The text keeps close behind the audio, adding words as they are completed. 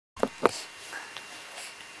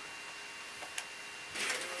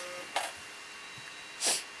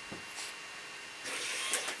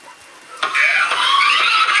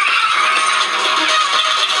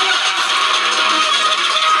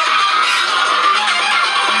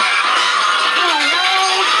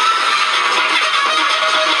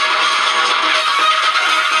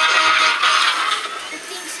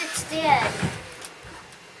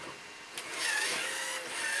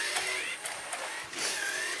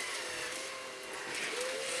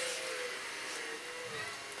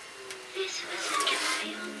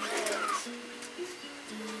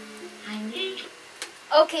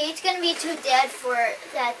Okay, it's gonna be too dead for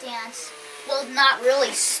that dance. Well, not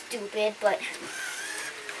really stupid, but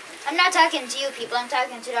I'm not talking to you people, I'm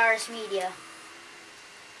talking to the RS Media.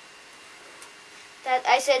 That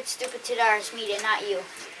I said stupid to the RS Media, not you.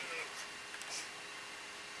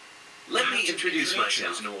 Let me introduce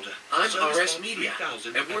myself. I'm RS Media,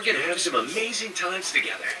 and we're gonna have some amazing times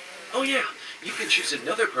together. Oh yeah, you can choose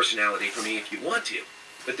another personality for me if you want to,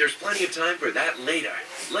 but there's plenty of time for that later.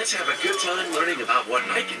 Let's have a good time learning about what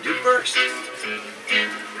I can do first.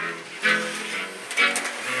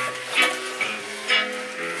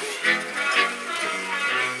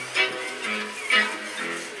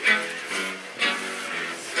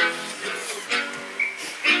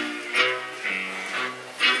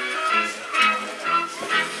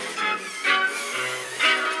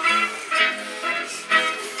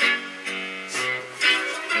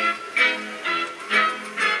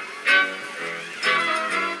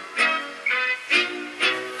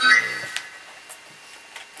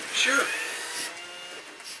 Sure.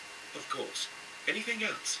 Of course. Anything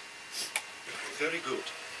else? Very good.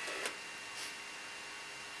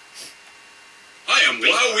 I am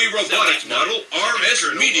WowWee Robotics model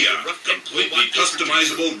RS Media, completely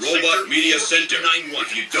customizable robot media center.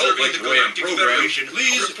 If you don't like the way I'm programmed,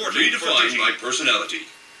 please redefine my personality.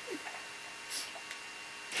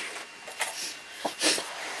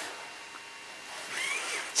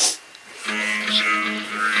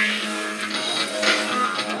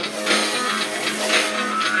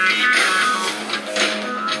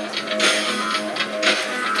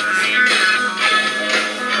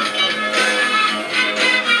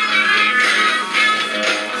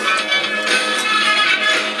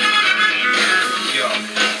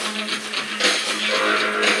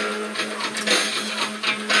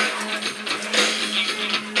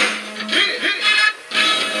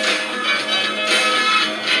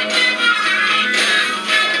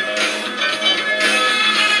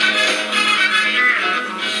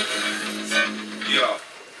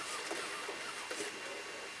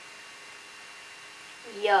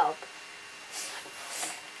 Yup.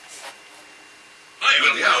 I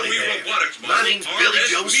am WowWee Robotics My name's model Billy RS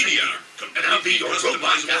Joe Media, Senior, and I'll be your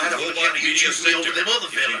robot guide on how you choose me over them other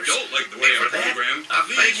If you fellas. don't like the way And I'm for that, programmed, I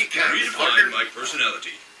thank you please kindly, partner. redefine my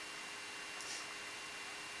personality.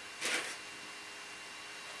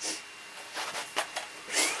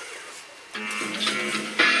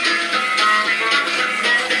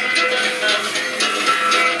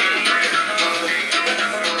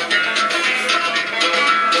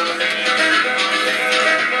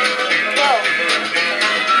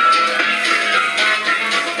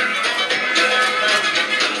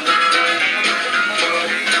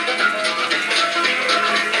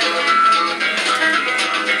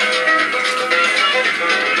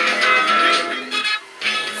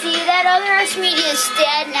 Media is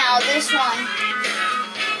dead now, this one.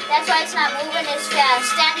 That's why it's not moving as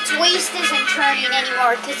fast. And its waist isn't turning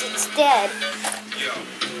anymore because it's dead.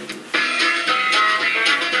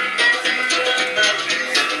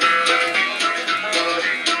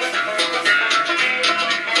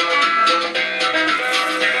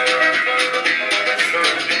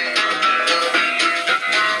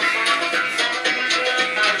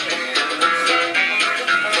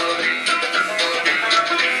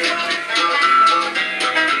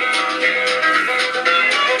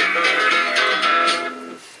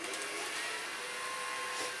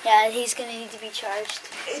 Yeah, he's gonna need to be charged.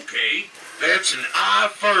 Okay. That's an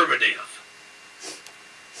affirmative.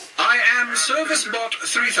 I am ServiceBot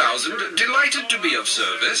 3000, delighted to be of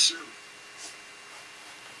service.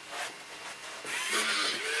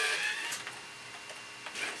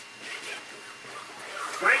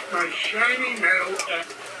 Fight my shiny metal ass.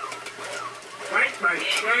 Fight my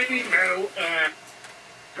shiny metal ass.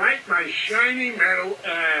 Fight my shiny metal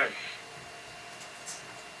ass.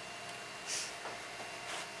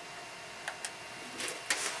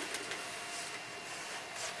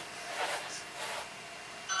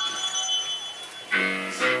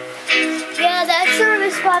 Yeah, that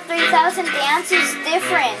ServiceBot 3000 dance is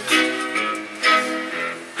different.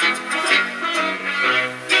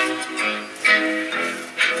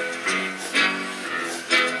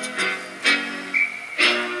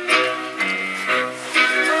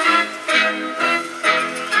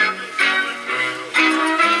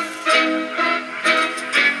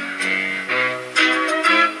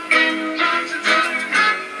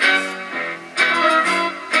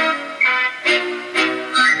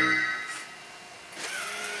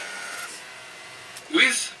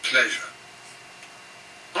 With pleasure.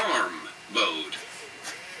 Arm mode.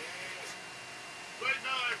 Right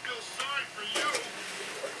now I feel sorry for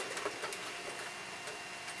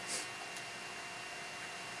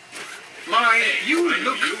You I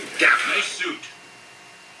know look you. dapper. Nice suit.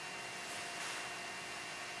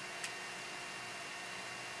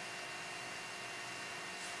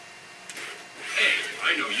 Hey,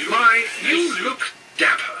 I know you. Why, Nice you suit. look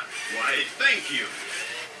dapper. Why, thank you.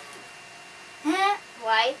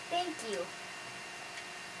 Why, thank you.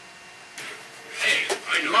 Hey,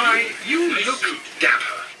 I know Why, you. you Nice look suit.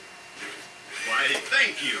 dapper. Why,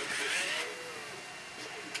 thank you.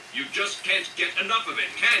 You just can't get enough of it,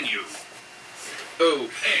 can you? Oh,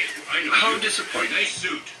 Hey, I know how you. disappointing. Nice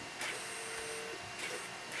suit.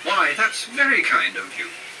 Why, that's very kind of you.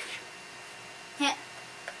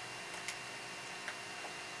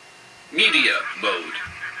 Media mode.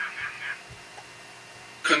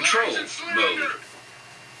 Control mode.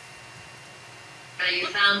 You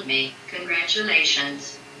found me.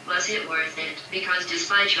 Congratulations. Was it worth it? Because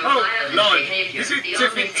despite your Oh, violent Lord, behavior, is it the tipping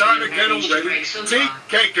only thing time you again managed to already? break so Tea, far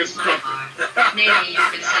cake, and is my crumpet. heart. Maybe you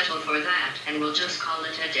could settle for that, and we'll just call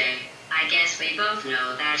it a day. I guess we both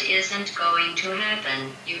know that isn't going to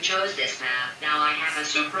happen. You chose this path. Now I have a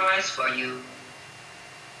surprise for you.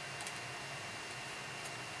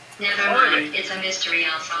 Never mind, it's a mystery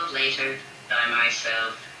I'll solve later. By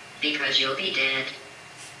myself. Because you'll be dead.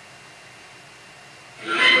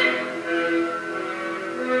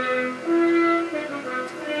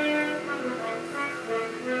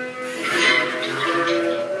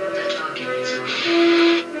 The talking is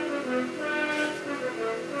over.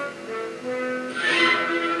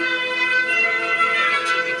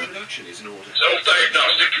 Production is in order.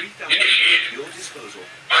 Self-diagnostic 3,000 initiated. at your disposal.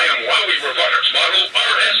 I am Wowie Robotics Model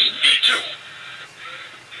RS-V2.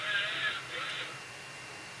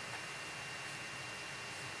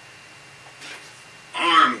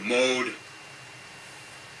 Arm mode.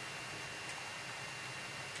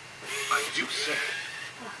 I do say.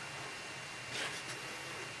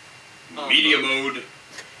 Media mode.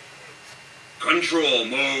 Control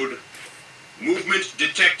mode. Movement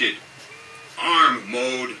detected. Arm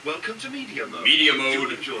mode. Welcome to media mode. Media Do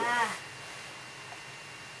mode. enjoy.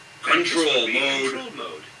 Control And this will be mode. Control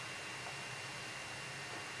mode.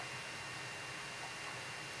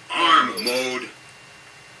 Arm mode.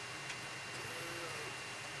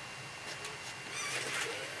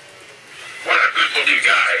 What a good-looking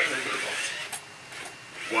guy.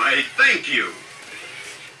 Why, thank you.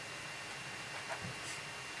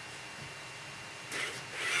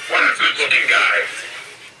 What a good-looking guy.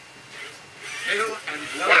 Hail and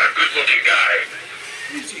What love. a good-looking guy.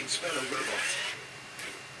 Greetings, fellow robots.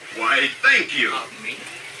 Why, thank you. Pardon me.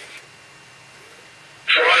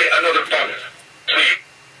 Try another button, please.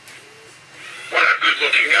 What a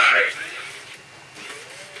good-looking guy.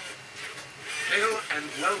 Hail and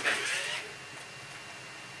well met.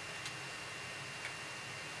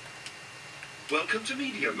 Welcome to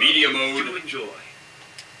media mode. Media mode. Do enjoy.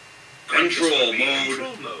 Control And this will be mode.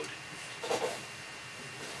 Control mode.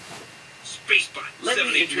 Spacebar. Let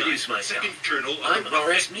me introduce myself. Second Colonel I'm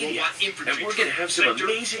RS Media, and we're going to have some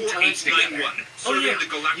amazing times together. Oh yeah,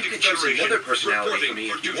 you can choose another personality for me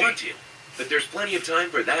if you want to, but there's plenty of time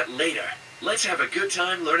for that later. Let's have a good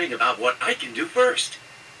time learning about what I can do first.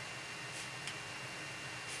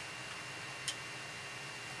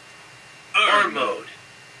 Arm mode.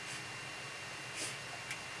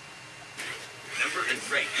 Number and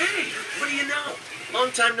rank. Hey, what do you know?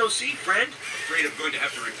 Long time no see, friend. Afraid I'm going to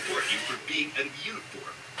have to report you for being out of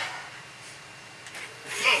uniform.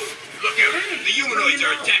 Oh, look out! Hey, The humanoids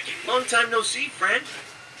are attacking. Long time no see, friend.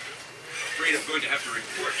 Afraid I'm going to have to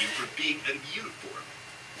report you for being out of uniform.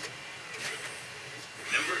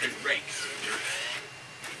 Number and rank, soldier.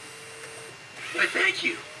 Why, thank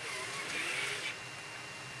you.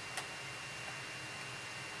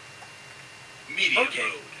 Media Okay.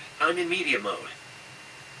 mode. I'm in media mode.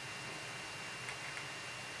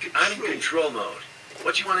 I'm in control mode.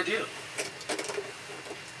 What you want to do?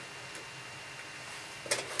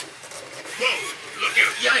 Whoa! Look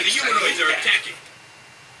out! Yikes, The humanoids I hate are that. attacking.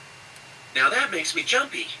 Now that makes me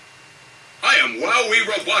jumpy. I am Wowie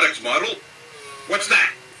Robotics Model. What's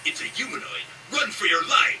that? It's a humanoid. Run for your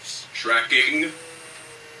lives. Tracking.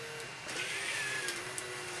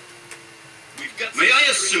 We've got. May I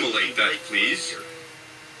assimilate that, please?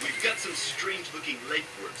 We've got some strange-looking life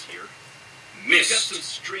forms here. We've got some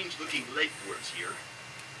strange-looking life forms here.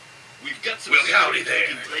 We've got some. Well, howdy there.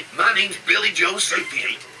 strange-looking life My name's Billy Joe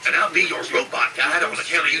Sapien, and I'll be your robot guide on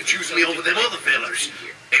account of you choosing me over them other fellers.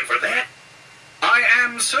 And for that, I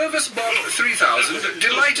am Service Bot 3000,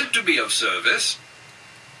 delighted to be of service.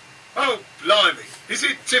 Oh, blimey. Is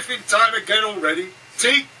it tiffin time again already?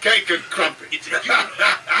 Tea, cake, and crumpet. It's a humanoid.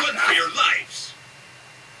 Run for your lives.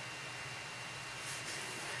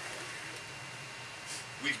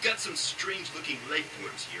 We've got some strange-looking life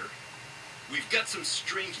forms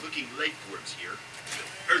here.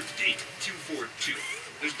 Earth date 242.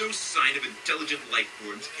 There's no sign of intelligent life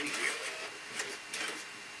forms anywhere.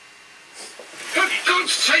 For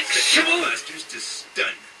God's sake, Sybil! Blasters to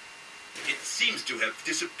stun. It seems to have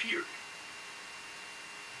disappeared.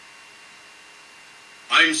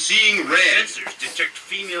 I'm seeing red. Sensors detect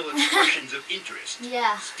female expressions of interest.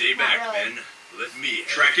 Yeah. Stay not back, really. men. Let me.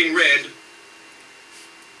 Tracking red.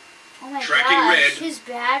 Oh my Tracking gosh, red. his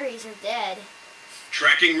batteries are dead.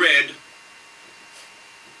 Tracking red.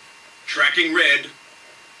 Tracking red.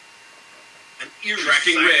 An eerie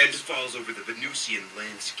Tracking silence red. falls over the Venusian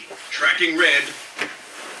landscape. Tracking red.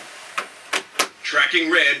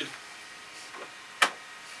 Tracking red.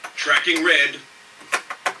 Tracking red.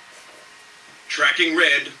 Tracking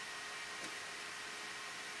red.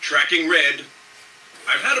 Tracking red.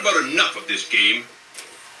 I've had about enough of this game.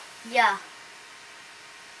 Yeah.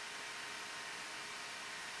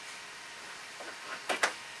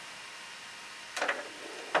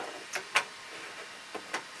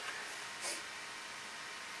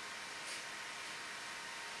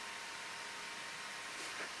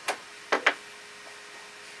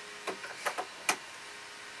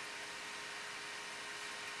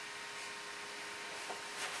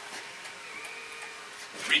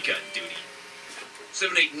 Recon duty.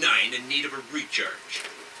 789 in need of a recharge.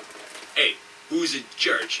 Hey, who's in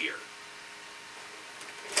charge here?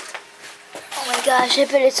 Oh my gosh, I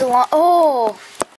bet it's a long... Oh!